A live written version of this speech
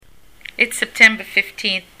It's September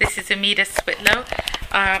 15th. This is Amita Switlow,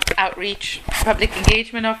 Outreach Public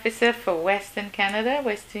Engagement Officer for Western Canada,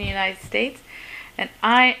 Western United States. And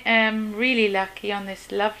I am really lucky on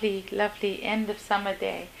this lovely, lovely end of summer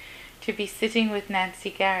day to be sitting with Nancy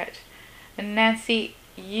Garrett. And Nancy,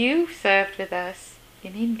 you served with us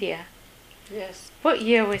in India. Yes. What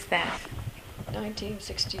year was that?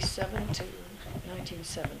 1967 to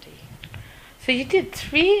 1970. So you did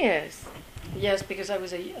 3 years. Yes, because I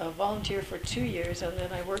was a volunteer for 2 years, and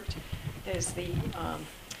then I worked as the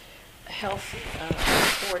health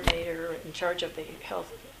coordinator in charge of the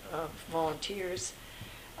health volunteers,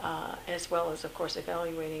 as well as, of course,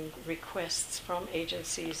 evaluating requests from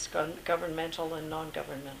agencies, governmental and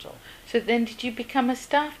non-governmental. So then did you become a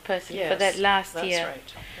staff person for that last year? That's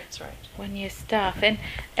right. That's right. 1 year staff.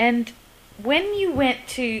 And when you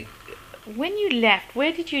left,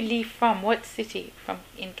 where did you leave from? What city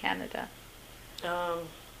in Canada?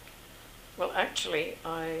 Well, actually,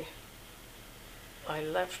 I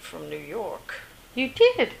left from New York. You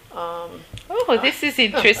did? This is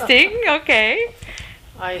interesting. Okay.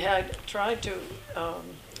 I had tried to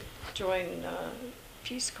join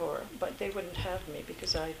Peace Corps, but they wouldn't have me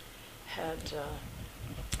because I had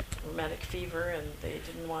rheumatic fever, and they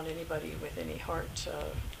didn't want anybody with any heart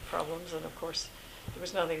problems. And of course, there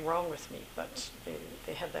was nothing wrong with me, but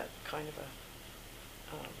they had that kind of a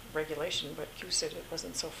regulation, but you said it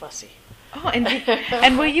wasn't so fussy. Oh,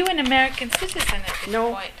 and were you an American citizen at this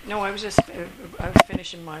point? No, I was just I was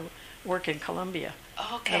finishing my work in Columbia.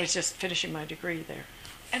 Oh, okay. I was just finishing my degree there.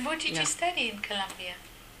 And what did you study in Columbia?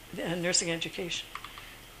 Nursing education.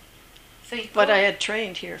 So but I had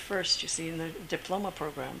trained here first, you see, in the diploma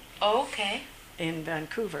program. Oh, okay. In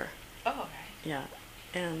Vancouver. Oh, right. Yeah,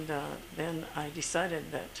 and then I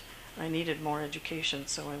decided that I needed more education,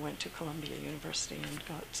 so I went to Columbia University and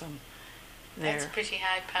got some there. That's a pretty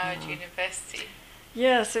high-powered university.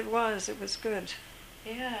 Yes, it was. It was good.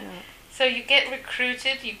 Yeah. So you get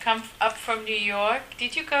recruited, you come up from New York.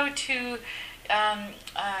 Did you go to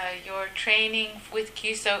your training with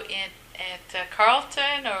CUSO at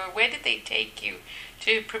Carleton, or where did they take you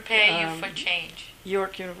to prepare you for change?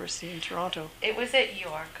 York University in Toronto. It was at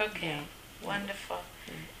York, okay. Yeah. Wonderful.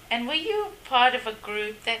 Yeah. And were you part of a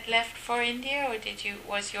group that left for India, or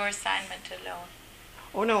was your assignment alone?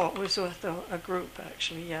 Oh no, it was with a group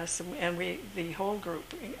actually, yes, and the whole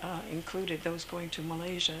group included those going to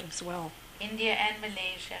Malaysia as well. India and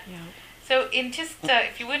Malaysia. Yeah. So,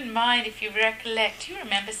 if you wouldn't mind, if you recollect, do you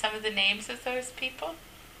remember some of the names of those people?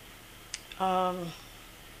 The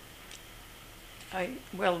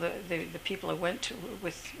people who went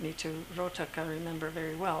with me to Rohtak I remember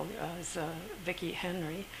very well. Is Vicki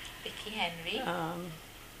Henry. Vicki Henry.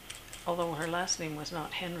 Although her last name was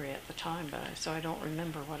not Henry at the time, so I don't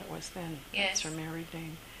remember what it was then. Yes. That's her married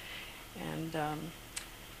name. And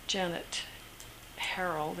Janet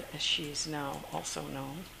Harold, as she's now also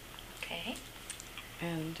known. Okay.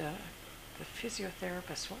 And the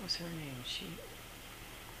physiotherapist, what was her name?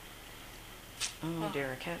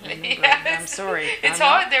 Dear, I can't remember. Yes. I'm sorry. It's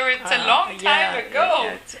hard. It's a long time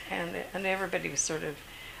ago. And everybody was sort of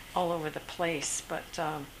all over the place. But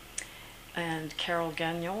and Carol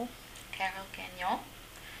Gagnon. Carol Gagnon. All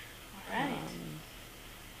right.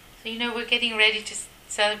 So we're getting ready to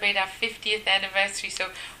celebrate our 50th anniversary. So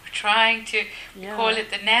we're trying to call it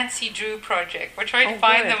the Nancy Drew Project. We're trying to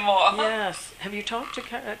find them all. Yes. Have you talked to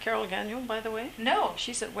Carol Gagnon, by the way? No.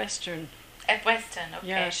 She's at Western. At Western, okay.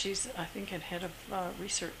 Yeah, she's, I think, head of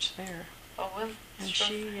research there. Oh, well,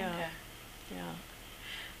 and yeah.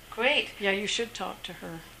 Great. Yeah, you should talk to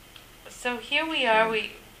her. So here we are.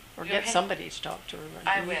 Or get somebody to talk to her.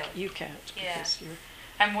 I will. You can't. Yeah. You're,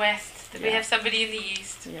 I'm West. We have somebody in the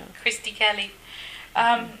East. Yeah. Christy Kelly.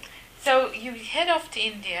 So you head off to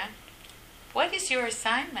India. What is your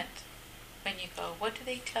assignment when you go? What do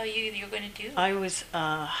they tell you you're going to do? I was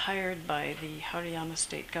hired by the Haryana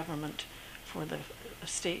state government for the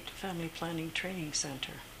State Family Planning Training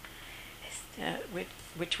Center,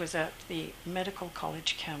 which was at the Medical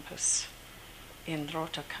College campus in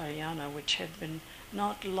Rohtak, Haryana, which had been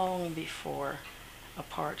not long before a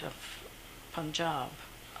part of Punjab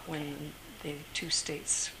when the two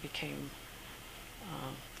states became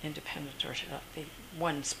independent, or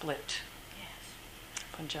one split. Yes.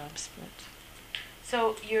 Punjab split.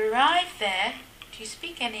 So you arrived there. Do you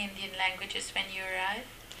speak any Indian languages when you arrived?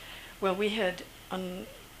 Well, we had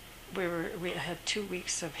we had 2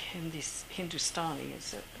 weeks of Hindustani,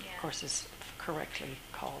 of course is correctly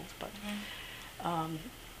called, but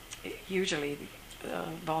usually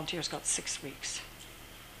volunteers got 6 weeks.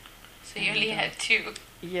 So you only had two.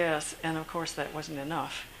 Yes, and of course that wasn't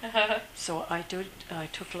enough. So I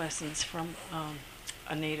took lessons from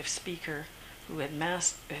a native speaker who had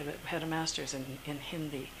had a master's in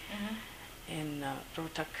Hindi in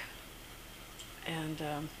Rohtak,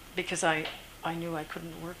 and because I knew I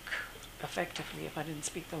couldn't work effectively if I didn't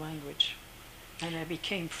speak the language, and I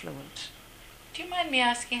became fluent. Do you mind me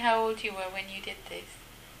asking how old you were when you did this?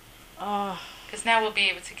 Uh, Because now we'll be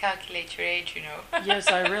able to calculate your age, you know. yes,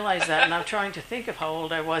 I realize that, and I'm trying to think of how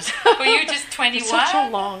old I was. Were you just 21? Such a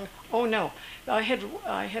long. Oh no, I had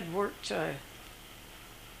worked. I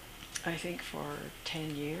think for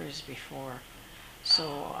 10 years before,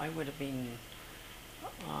 so I would have been,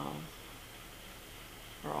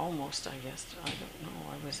 or almost, I guess. I don't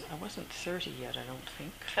know. I wasn't 30 yet. I don't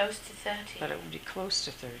think. Close to 30. But it would be close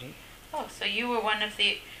to 30. Oh, so you were one of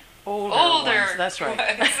the Older ones, that's right.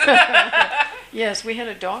 Yes, we had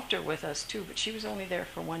a doctor with us too, but she was only there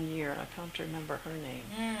for 1 year. I can't remember her name.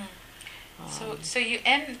 So you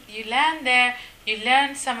land there. You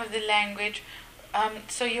learn some of the language.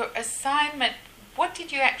 So your assignment, what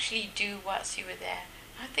did you actually do whilst you were there?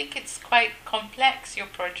 I think it's quite complex, your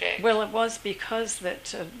project. Well, it was because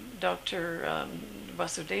that Dr.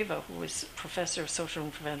 Vasudeva, who was professor of social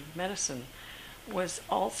and preventive medicine, was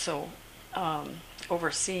also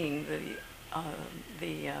overseeing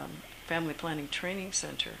the Family Planning Training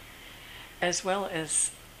Center, as well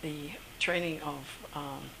as the training of,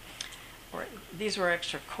 these were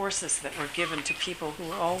extra courses that were given to people who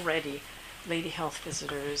were already lady health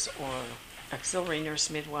visitors or auxiliary nurse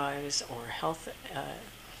midwives or health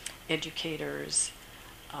educators,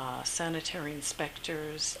 sanitary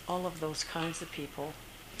inspectors, all of those kinds of people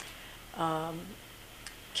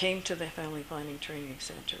came to the Family Planning Training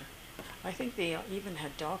Center. I think they even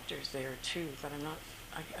had doctors there too, but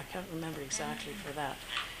I can't remember exactly for that.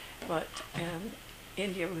 But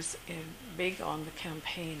India was big on the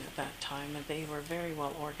campaign at that time, and they were very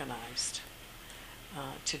well organized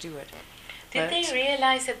to do it. Did they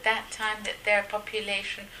realize at that time that their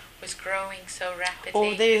population was growing so rapidly?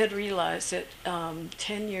 Oh, they had realized it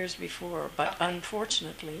 10 years before, but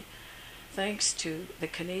unfortunately, thanks to the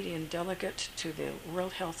Canadian delegate to the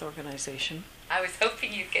World Health Organization, I was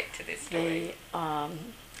hoping you'd get to this story.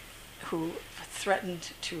 Who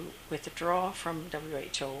threatened to withdraw from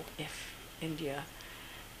WHO if India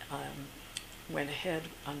went ahead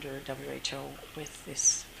under WHO with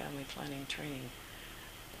this family planning training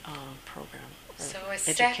program, so a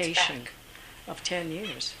education setback of 10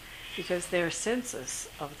 years, because their census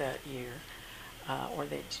of that year, or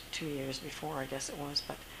the 2 years before, I guess it was,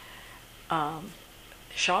 but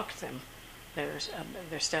shocked them.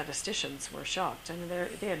 Their statisticians were shocked, and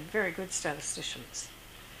they had very good statisticians,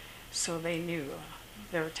 so they knew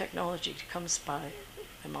their technology comes by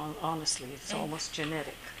them honestly. It's almost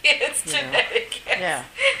genetic. Yeah, it's genetic. Yes.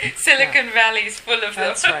 Yeah. Silicon Valley is full of them.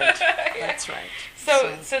 That's right. Yeah. That's right.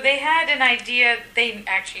 So they had an idea. They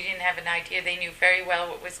actually didn't have an idea. They knew very well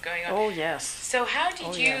what was going on. Oh yes. So how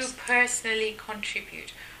did you personally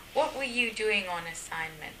contribute? What were you doing on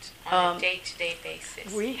assignment on a day-to-day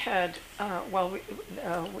basis? We had,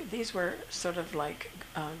 these were sort of like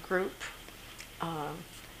group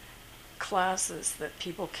classes that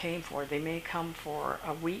people came for. They may come for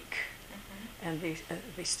a week, and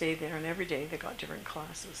they stayed there, and every day they got different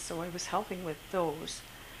classes. So I was helping with those,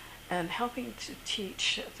 and helping to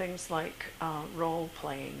teach things like role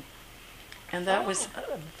playing. And that was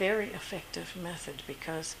a very effective method,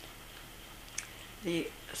 because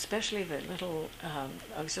especially the little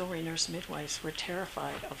auxiliary nurse midwives were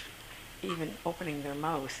terrified of even opening their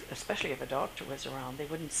mouth, especially if a doctor was around. They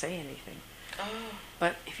wouldn't say anything. Oh.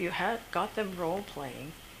 But if you had got them role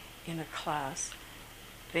playing in a class,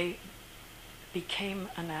 they became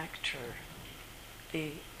an actor.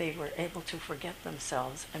 They were able to forget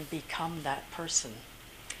themselves and become that person.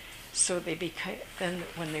 So they became, then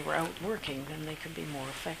when they were out working, then they could be more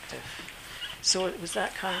effective. So it was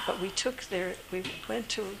that kind of, but we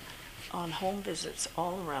went on home visits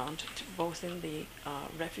all around, both in the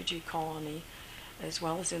refugee colony as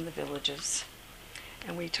well as in the villages.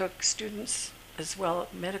 And we took students as well,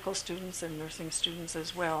 medical students and nursing students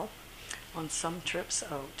as well, on some trips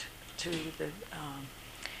out to the,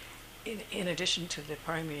 in addition to the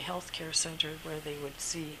primary health care center, where they would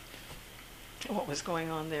see what was going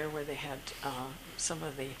on there, where they had some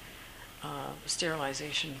of the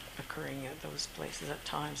sterilization occurring at those places at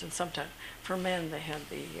times. And sometimes, for men, they had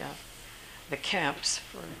the camps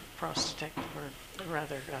for prostatectomy, or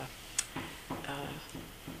rather,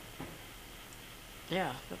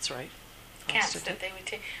 yeah, that's right. camps that they would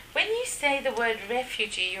take. When you say the word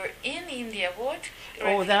refugee, you're in India. What?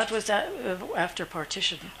 Oh, that was after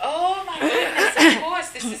partition. Oh my goodness! Of course,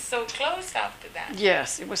 this is so close after that.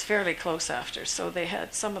 Yes, it was fairly close after. So they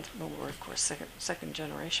had some of them were, of course, second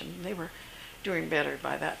generation. They were doing better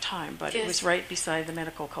by that time, but Yes. it was right beside the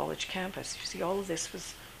medical college campus. You see, all of this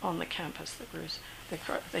was on the campus. That was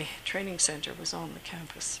the training center was on the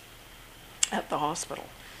campus at the hospital.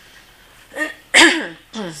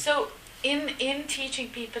 So, in teaching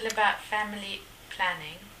people about family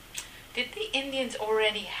planning, did the Indians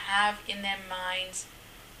already have in their minds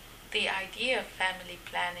the idea of family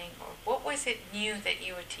planning, or what was it new that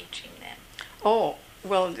you were teaching them? Oh,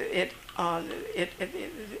 well,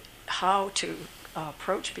 how to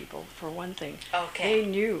approach people, for one thing. Okay. They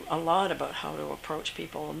knew a lot about how to approach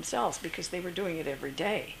people themselves because they were doing it every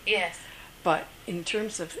day. Yes. But in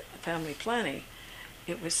terms of family planning,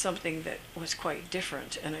 it was something that was quite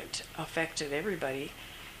different, and it affected everybody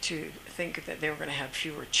to think that they were going to have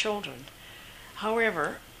fewer children.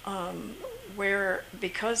 However,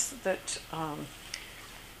 because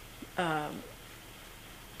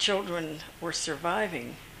children were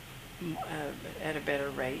surviving at a better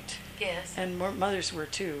rate, Yes. and more mothers were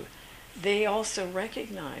too, they also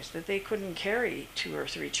recognized that they couldn't carry 2 or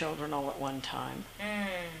 3 children all at one time.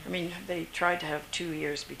 I mean, they tried to have 2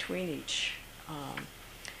 years between each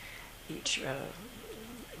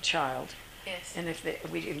child, Yes. and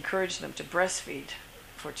we encouraged them to breastfeed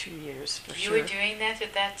for 2 years for You sure. were doing that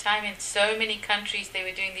at that time. In so many countries, they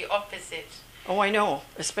were doing the opposite. Oh, I know.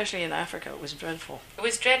 Especially in Africa, it was dreadful. It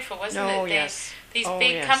was dreadful, wasn't it? Yes. These Oh,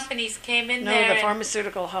 big yes. companies came in No, there. the and-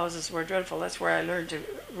 pharmaceutical houses were dreadful. That's where I learned to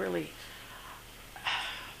really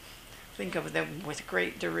think of them with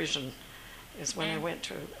great derision, is when I went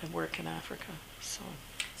to work in Africa. So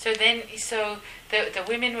the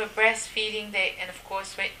women were breastfeeding. And of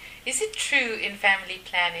course, is it true in family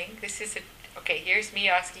planning? Okay. Here's me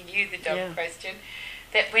asking you the dumb question.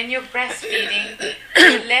 That when you're breastfeeding,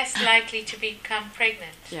 you're less likely to become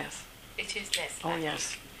pregnant. Yes. It is less Oh, likely.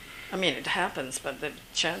 yes. I mean, it happens, but the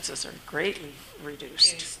chances are greatly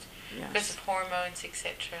reduced. Because Yes. of hormones,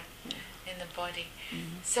 etc., in the body.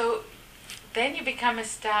 Mm-hmm. So then you become a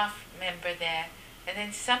staff member there, and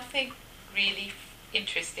then something really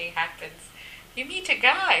interesting happens. You meet a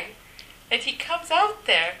guy, and he comes out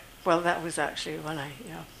there. Well, that was actually when I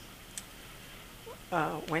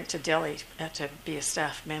went to Delhi to be a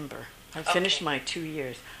staff member. I finished Okay. my 2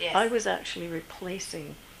 years. Yes. I was actually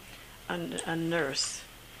replacing a nurse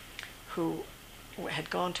who had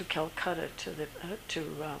gone to Calcutta to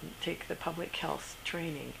take the public health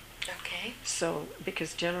training. Okay. So,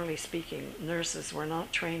 because generally speaking, nurses were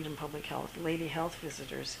not trained in public health. Lady health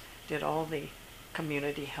visitors did all the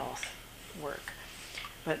community health work.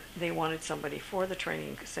 But they wanted somebody for the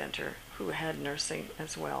training center who had nursing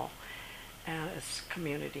as well as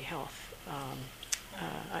community health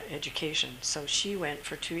education. So she went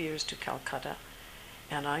for 2 years to Calcutta,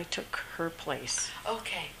 and I took her place.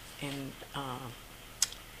 Okay. And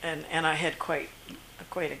I had quite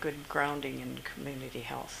a good grounding in community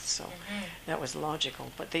health, so that was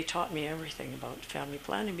logical. But they taught me everything about family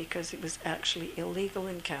planning because it was actually illegal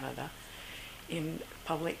in Canada in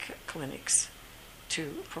public clinics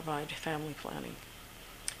to provide family planning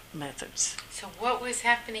methods. So what was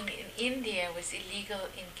happening in India was illegal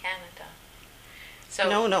in Canada. So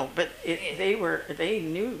No, but they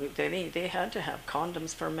knew they had to have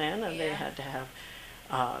condoms for men, and they had to have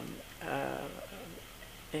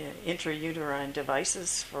intrauterine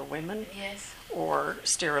devices for women, Yes. or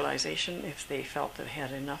sterilization if they felt they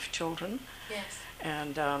had enough children, Yes.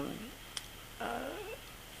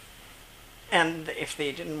 and if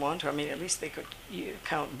they didn't want to, I mean, at least they could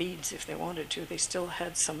count beads if they wanted to. They still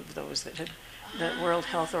had some of those that World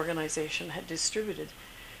Health Organization had distributed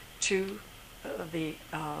to the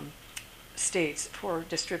states for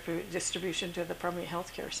distribution to the primary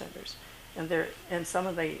health care centers, and some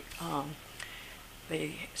of the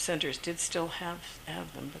centers did still have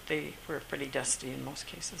them, but they were pretty dusty in most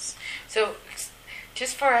cases. So,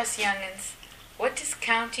 just for us youngins, what does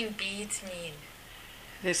counting beads mean?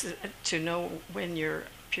 This is to know when your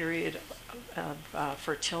period of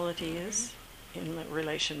fertility is in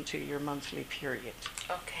relation to your monthly period.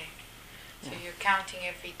 Okay. So you're counting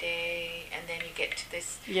every day, and then you get to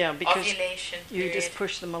this Because ovulation you period. just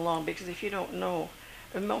push them along, because if you don't know,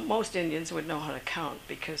 most Indians would know how to count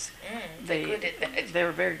because they're good at that.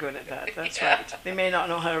 they're very good at that. That's Yeah. right. They may not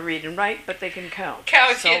know how to read and write, but they can count.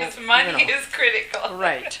 Counting So, is money you know, is critical.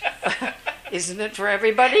 right. Isn't it for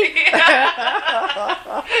everybody?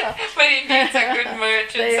 But Indians are good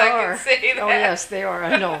merchants, They I are. can say that. Oh yes, they are.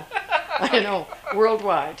 I know.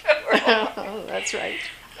 Worldwide. world. That's right.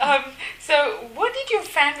 So what did your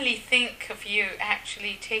family think of you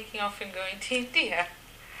actually taking off and going to India?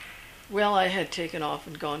 Well, I had taken off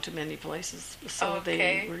and gone to many places, so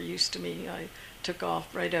Okay. they were used to me. I took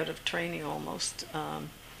off right out of training almost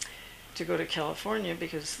to go to California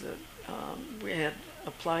because we had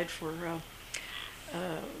applied for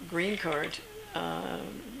a green card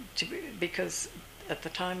because at the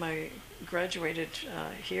time I graduated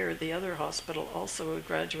here, the other hospital also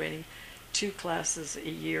graduating 2 classes a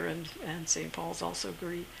year, and St. Paul's also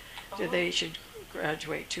agreed that they should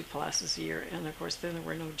graduate 2 classes a year, and of course then there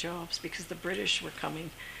were no jobs because the British were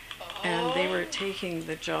coming and they were taking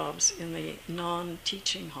the jobs in the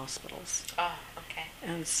non-teaching hospitals. Oh, okay.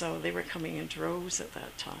 And so they were coming in droves at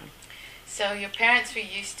that time. So your parents were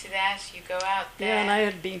used to that. You go out there. Yeah, and I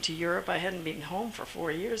had been to Europe. I hadn't been home for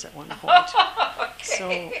 4 years at one point. Okay. So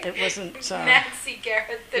it wasn't... Nancy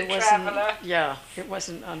Garrett, the it traveler. Yeah, it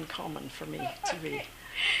wasn't uncommon for me to be.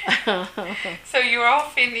 So you're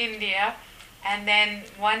off in India, and then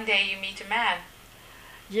one day you meet a man.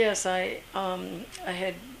 Yes, I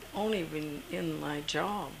had only been in my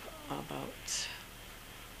job about,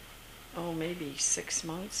 maybe 6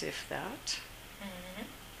 months, if that.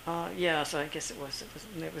 Mm-hmm. Yeah, so I guess it was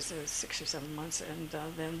 6 or 7 months, and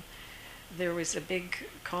then there was a big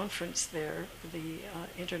conference there, the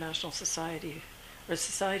International Society, or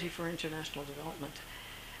Society for International Development,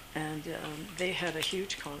 and they had a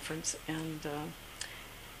huge conference, and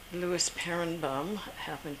Louis Perenbaum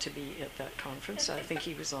happened to be at that conference. I think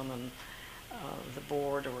he was on the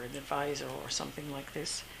board or an advisor or something like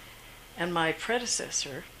this, and my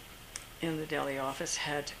predecessor in the Delhi office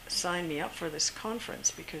had signed me up for this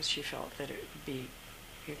conference because she felt that it would be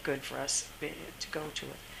good for us to go to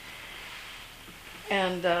it.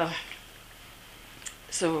 And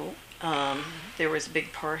so there was a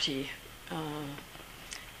big party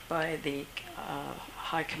by the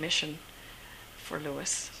High Commission for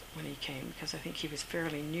Louis when he came, because I think he was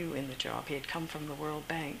fairly new in the job. He had come from the World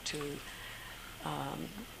Bank to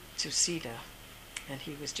SIDA, and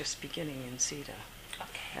he was just beginning in SIDA.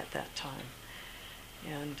 Okay. At that time,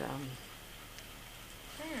 and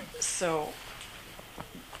so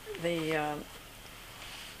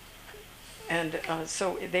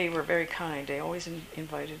so they were very kind. They always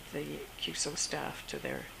invited the CUSO staff to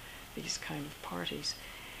these kind of parties,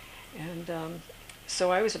 and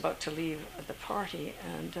so I was about to leave the party,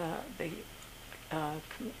 and the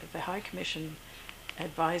High Commission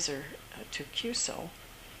advisor to CUSO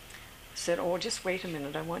said, "Oh, just wait a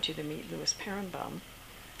minute, I want you to meet Louis Perenbaum."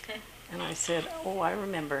 And I said, "Oh, I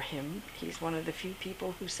remember him. He's one of the few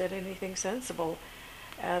people who said anything sensible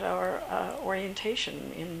at our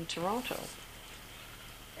orientation in Toronto."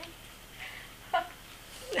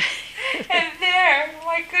 And there,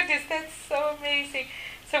 my goodness, that's so amazing.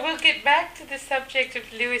 So we'll get back to the subject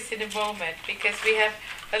of Louis in a moment, because we have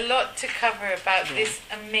a lot to cover about this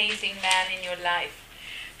amazing man in your life.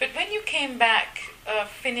 But when you came back,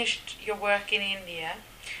 finished your work in India,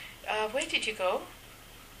 where did you go?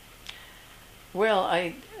 Well,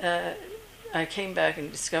 I came back and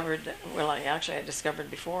discovered. Well, I discovered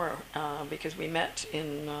before because we met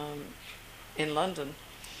in London.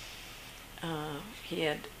 He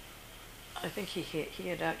had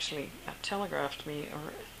actually telegraphed me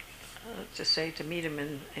or to say to meet him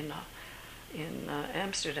in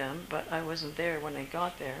Amsterdam, but I wasn't there when I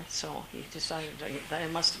got there, so he decided that I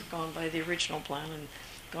must have gone by the original plan and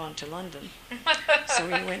gone to London. So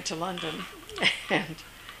we went to London, and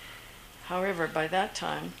however, by that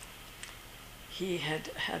time, he had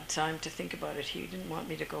had time to think about it. He didn't want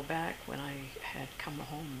me to go back when I had come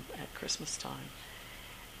home at Christmas time.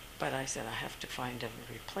 But I said, I have to find a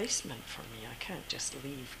replacement for me. I can't just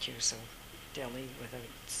leave CUSO Delhi without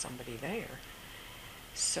somebody there.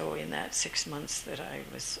 So in that 6 months that I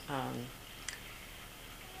was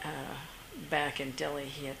back in Delhi,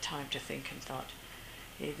 he had time to think and thought,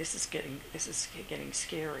 "Hey, this is getting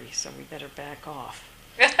scary, so we better back off."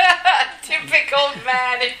 Typical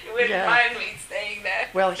man, if you wouldn't mind me saying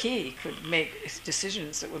that. Well, he could make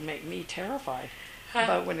decisions that would make me terrified.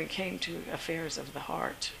 But when it came to affairs of the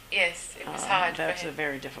heart, yes, it was hard. That's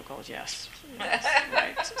very difficult. Yes,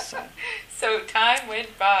 right. So time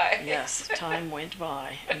went by. Yes, time went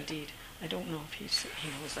by. Indeed, I don't know if he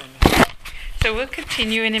knows that. So we'll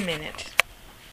continue in a minute.